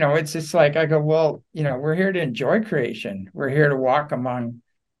it's just like, I go, well, we're here to enjoy creation. We're here to walk among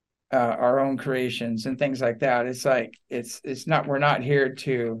our own creations and things like that. It's like, it's not, we're not here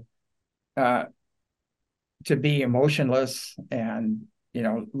uh to be emotionless and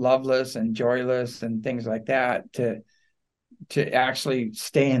loveless and joyless and things like that, to actually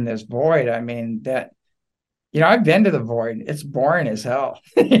stay in this void. I mean, I've been to the void. It's boring as hell.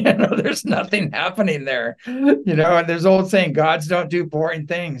 There's nothing happening there. And there's old saying, gods don't do boring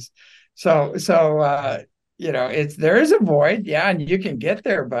things. It's, there is a void, yeah, and you can get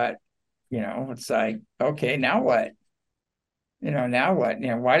there, but it's like, okay, now what? Now what?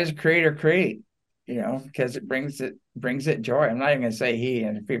 Why does creator create? Because it brings it joy. I'm not even gonna say he,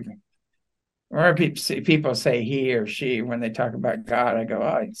 and people say he or she when they talk about God. I go,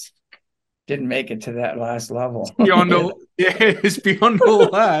 oh, it's didn't make it to that last level. Beyond all, yeah, it's beyond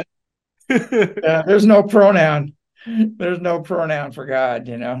all that. Yeah, there's no pronoun. There's no pronoun for God,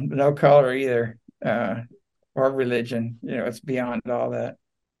 no color either, or religion. It's beyond all that.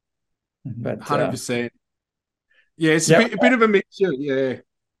 But 100%. Yeah, it's yeah, a bit of a mixture. Yeah.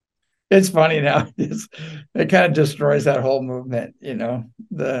 it's funny now. It kind of destroys that whole movement,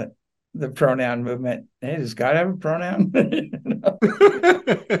 the pronoun movement. Hey, does God have a pronoun?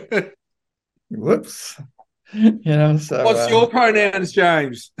 Whoops. So What's your pronouns,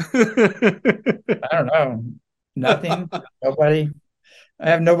 James? I don't know. Nothing, nobody. I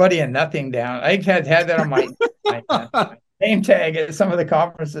have nobody and nothing down. I had that on my name tag at some of the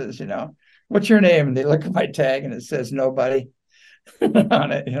conferences. What's your name? And they look at my tag and it says nobody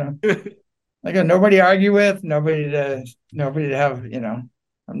on it. Like a nobody to argue with, nobody to have.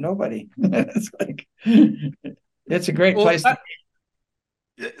 I'm nobody. It's like, it's a great place to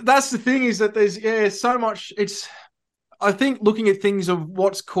be. That's the thing, is that there's so much. It's, I think, looking at things of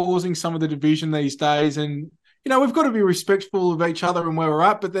what's causing some of the division these days, and we've got to be respectful of each other and where we're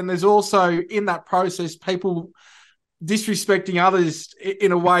at, but then there's also, in that process, people disrespecting others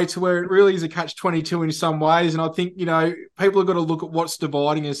in a way to where it really is a catch-22 in some ways. And I think, people have got to look at what's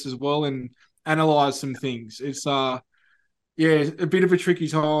dividing us as well and analyze some things. It's a bit of a tricky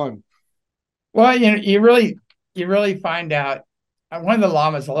time. Well, you really find out. One of the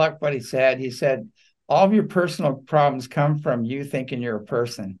lamas, I like what he said. He said, all of your personal problems come from you thinking you're a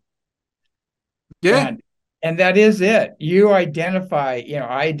person. Yeah. And that is it. You identify,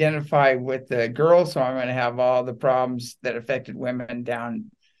 I identify with the girl, so I'm going to have all the problems that affected women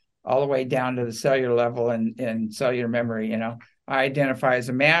down, all the way down to the cellular level and cellular memory. I identify as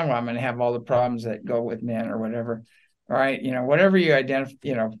a man, well, I'm going to have all the problems that go with men or whatever. All right. Whatever you identify,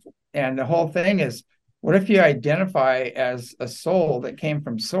 and the whole thing is, what if you identify as a soul that came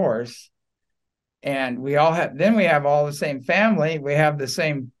from source, and we have all the same family, we have the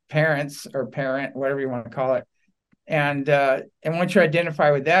same parents or parent, whatever you want to call it. And once you identify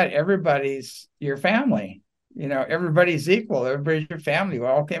with that, everybody's your family. Everybody's equal. Everybody's your family. We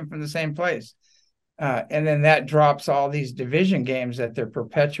all came from the same place. And then that drops all these division games that they're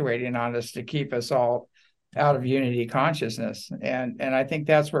perpetuating on us to keep us all out of unity consciousness. And I think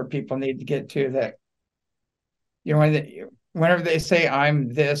that's where people need to get to, that, whenever they say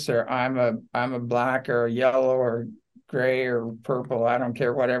I'm this, or I'm a black or a yellow or gray or purple, I don't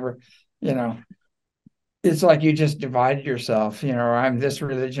care, whatever, it's like you just divided yourself, or I'm this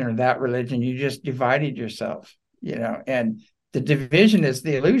religion or that religion. You just divided yourself, and the division is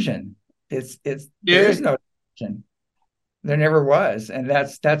the illusion. There is no division. There never was. And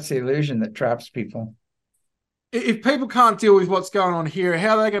that's the illusion that traps people. If people can't deal with what's going on here,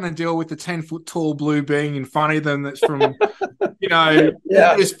 how are they going to deal with the 10-foot tall blue being in front of them that's from,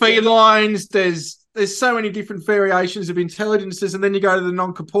 there's felines, there's so many different variations of intelligences, and then you go to the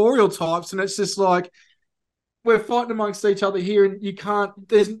non-corporeal types, and it's just like, we're fighting amongst each other here, and you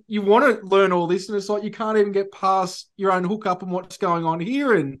want to learn all this, and it's like you can't even get past your own hookup and what's going on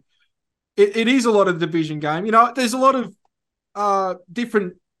here. And it is a lot of division game. There's a lot of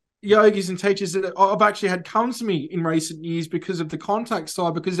different yogis and teachers that I've actually had come to me in recent years because of the contact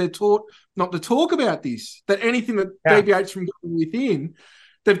side, because they're taught not to talk about this, that anything that deviates from going within,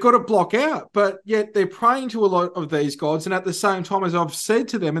 they've got to block out. But yet they're praying to a lot of these gods. And at the same time, as I've said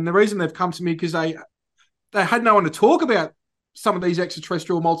to them, and the reason they've come to me, because they had no one to talk about some of these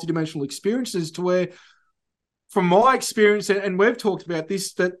extraterrestrial multidimensional experiences, to where, from my experience, and we've talked about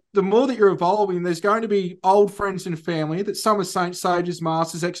this, that the more that you're evolving, there's going to be old friends and family, that some are saints, sages,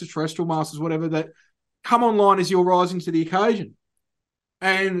 masters, extraterrestrial masters, whatever, that come online as you're rising to the occasion.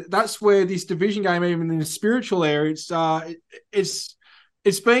 And that's where this division game, even in the spiritual area,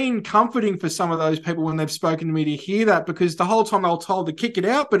 it's been comforting for some of those people when they've spoken to me to hear that, because the whole time they were told to kick it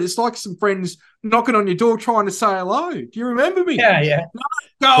out, but it's like some friends knocking on your door trying to say hello. Do you remember me? Yeah.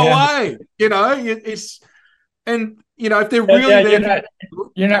 No, go Yeah. away. It's, and if they're Yeah, really yeah, there,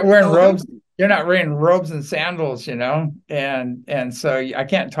 you're not wearing they'll help. robes. You're not wearing robes and sandals, and so I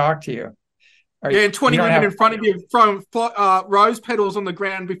can't talk to you. Or Yeah, and you 20 don't women have. in front of you throwing rose petals on the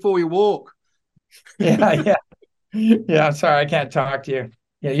ground before you walk. Yeah, yeah, yeah. I'm sorry, I can't talk to you.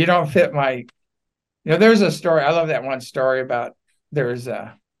 Yeah, you don't fit my. There's a story. I love that one story about there's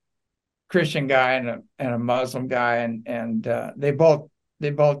a Christian guy and a Muslim guy, and they both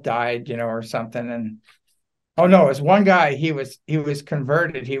died, or something. And oh no, it was one guy. He was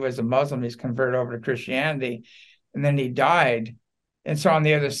converted. He was a Muslim. He's converted over to Christianity, and then he died. And so on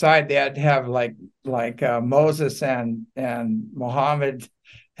the other side, they had to have like Moses and Muhammad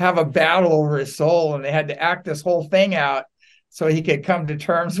have a battle over his soul, and they had to act this whole thing out so he could come to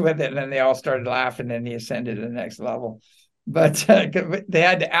terms with it. And then they all started laughing, and he ascended to the next level. But they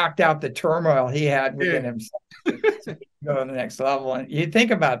had to act out the turmoil he had within himself to go to the next level. And you think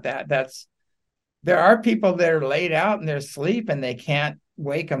about that. There are people that are laid out in their sleep and they can't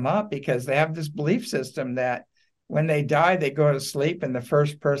wake them up because they have this belief system that when they die, they go to sleep and the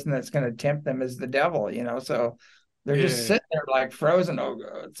first person that's going to tempt them is the devil, so they're just sitting there like frozen. Oh,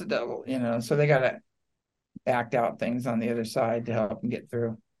 God, it's the devil, so they got to act out things on the other side to help them get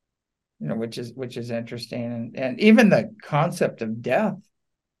through, which is interesting. And even the concept of death,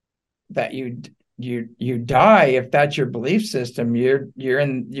 that you die, if that's your belief system, you're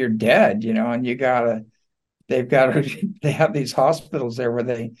dead, and they have these hospitals there where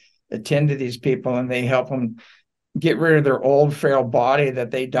they attend to these people and they help them get rid of their old frail body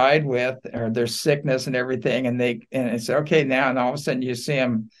that they died with, or their sickness and everything. And it's okay now. And all of a sudden you'll see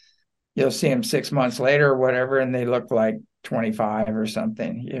them 6 months later or whatever, and they look like 25 or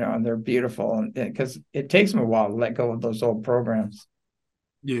something, and they're beautiful. And because it takes them a while to let go of those old programs.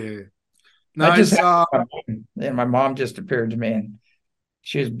 Yeah. I just Nice. and my mom just appeared to me, and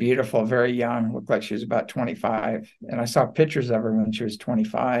she was beautiful, very young, looked like she was about 25. And I saw pictures of her when she was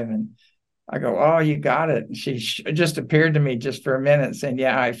 25, and I go, "Oh, you got it." And she just appeared to me just for a minute saying,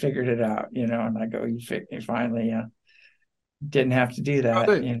 "Yeah, I figured it out," and I go, "You finally, didn't have to do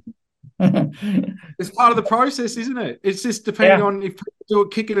that." It's part of the process, isn't it? It's just depending Yeah. on if people do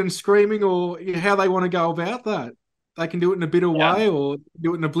it kicking and screaming, or how they want to go about that. They can do it in a bitter Yeah. way or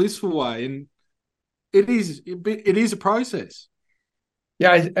do it in a blissful way. And it is a process.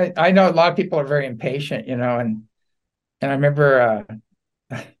 Yeah, I know a lot of people are very impatient, and I remember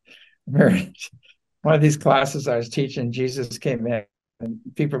remember one of these classes I was teaching, Jesus came in and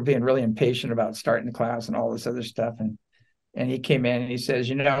people were being really impatient about starting the class and all this other stuff. And he came in and he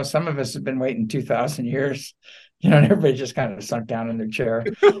says, some of us have been waiting 2,000 years, and everybody just kind of sunk down in their chair.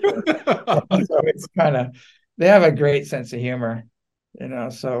 So it's they have a great sense of humor,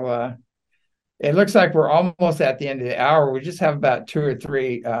 so it looks like we're almost at the end of the hour. We just have about two or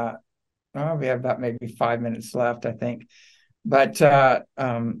three, we have about maybe 5 minutes left, I think. But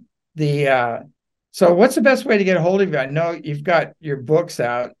so what's the best way to get a hold of you? I know you've got your books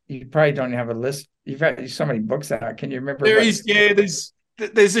out. You probably don't have a list. You've got so many books out. Can you remember There is, yeah. There's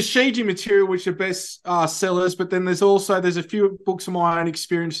the Shiji material, which are best sellers, but then there's a few books of my own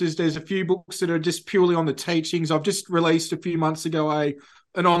experiences. There's a few books that are just purely on the teachings. I've just released a few months ago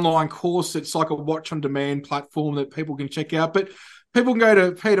an online course. It's like a watch on demand platform that people can check out. But people can go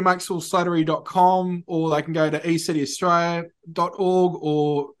to petermaxwellslattery.com, or they can go to ecityaustralia.org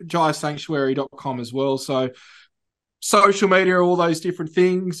or gisanctuary.com as well. So social media, all those different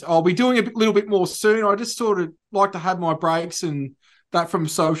things. I'll be doing a little bit more soon. I just sort of like to have my breaks and that from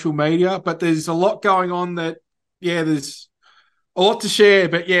social media, but there's a lot going on there's a lot to share,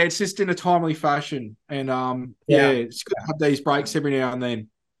 but it's just in a timely fashion. And it's good to have these breaks every now and then.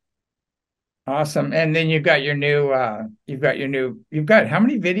 Awesome. And then you've got how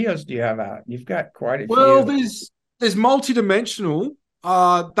many videos do you have out? You've got quite a Well, few. there's multidimensional.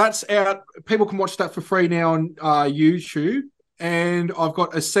 That's out. People can watch that for free now on YouTube. And I've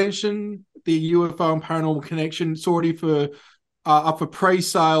got Ascension, the UFO and Paranormal Connection. It's already up for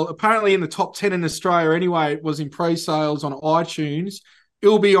pre-sale. Apparently in the top 10 in Australia anyway. It was in pre-sales on iTunes.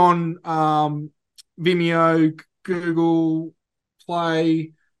 It'll be on Vimeo, Google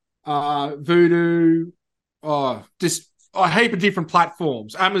Play, Voodoo, just a heap of different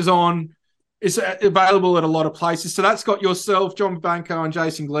platforms. Amazon, it's available at a lot of places. So that's got yourself, John Banco, and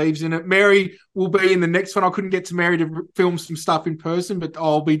Jason Gleaves in it. Mary will be in the next one. I couldn't get to Mary to film some stuff in person, but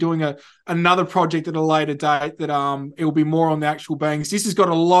I'll be doing another project at a later date that it will be more on the actual bangs. This has got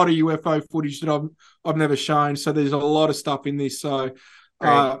a lot of UFO footage that I've never shown. So there's a lot of stuff in this. So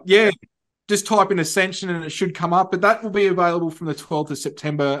yeah, just type in Ascension and it should come up. But that will be available from the 12th of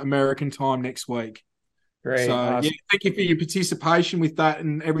September American time next week. Great. So Awesome. yeah, thank you for your participation with that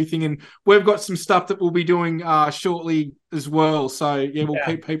and everything. And we've got some stuff that we'll be doing shortly as well. So yeah, we'll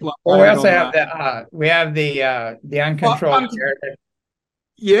keep people up. Well, we also have the uncontrolled narrative.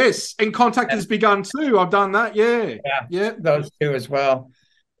 Yes, and Contact has begun too. I've done that. Yeah, those two as well.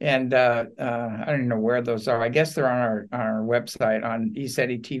 And I don't even know where those are. I guess they're on our website on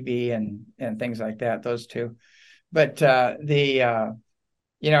ESETI TV and things like that. Those two, but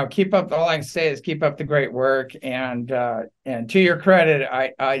keep up. All I can say is keep up the great work. And to your credit,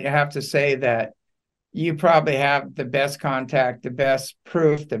 I have to say that you probably have the best contact, the best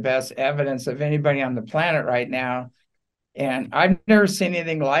proof, the best evidence of anybody on the planet right now. And I've never seen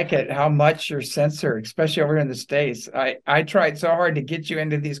anything like it, how much you're censored, especially over in the States. I tried so hard to get you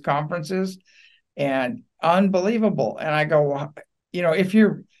into these conferences and unbelievable. And I go, if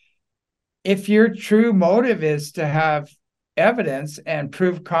your true motive is to have evidence and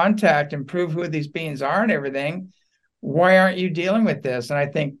prove contact and prove who these beings are and everything, why aren't you dealing with this? And I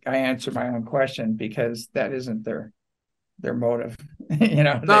think I answered my own question, because that isn't their motive.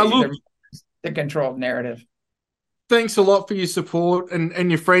 The controlled narrative. Thanks a lot for your support and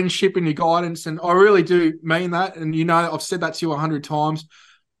your friendship and your guidance. And I really do mean that. And I've said that to you 100 times.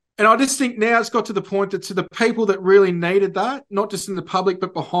 And I just think now it's got to the point that to the people that really needed that, not just in the public,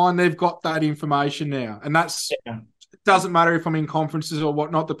 but behind, they've got that information now. And that's it doesn't matter if I'm in conferences or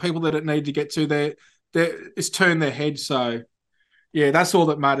whatnot, the people that it need to get to, it's turned their head. So yeah, that's all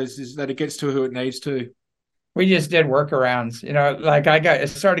that matters, is that it gets to who it needs to. We just did workarounds, like I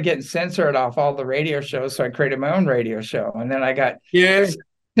started getting censored off all the radio shows. So I created my own radio show, and then I got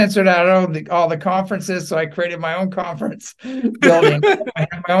censored out of all the conferences. So I created my own conference building. I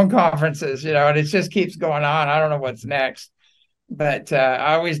have my own conferences, and it just keeps going on. I don't know what's next, but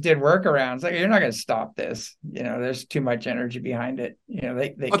I always did workarounds. Like, you're not going to stop this. There's too much energy behind it.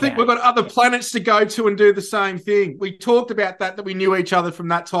 I think we've got other planets to go to and do the same thing. We talked about that we knew each other from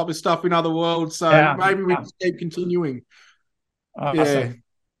that type of stuff in other worlds. So maybe we just keep continuing. Awesome. Yeah.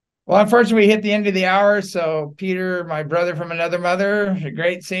 Well, unfortunately, we hit the end of the hour. So, Peter, my brother from another mother,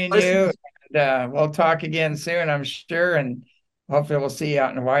 great seeing you. And we'll talk again soon, I'm sure. And hopefully we'll see you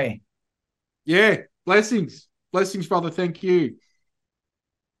out in Hawaii. Yeah. Blessings. Blessings, brother. Thank you.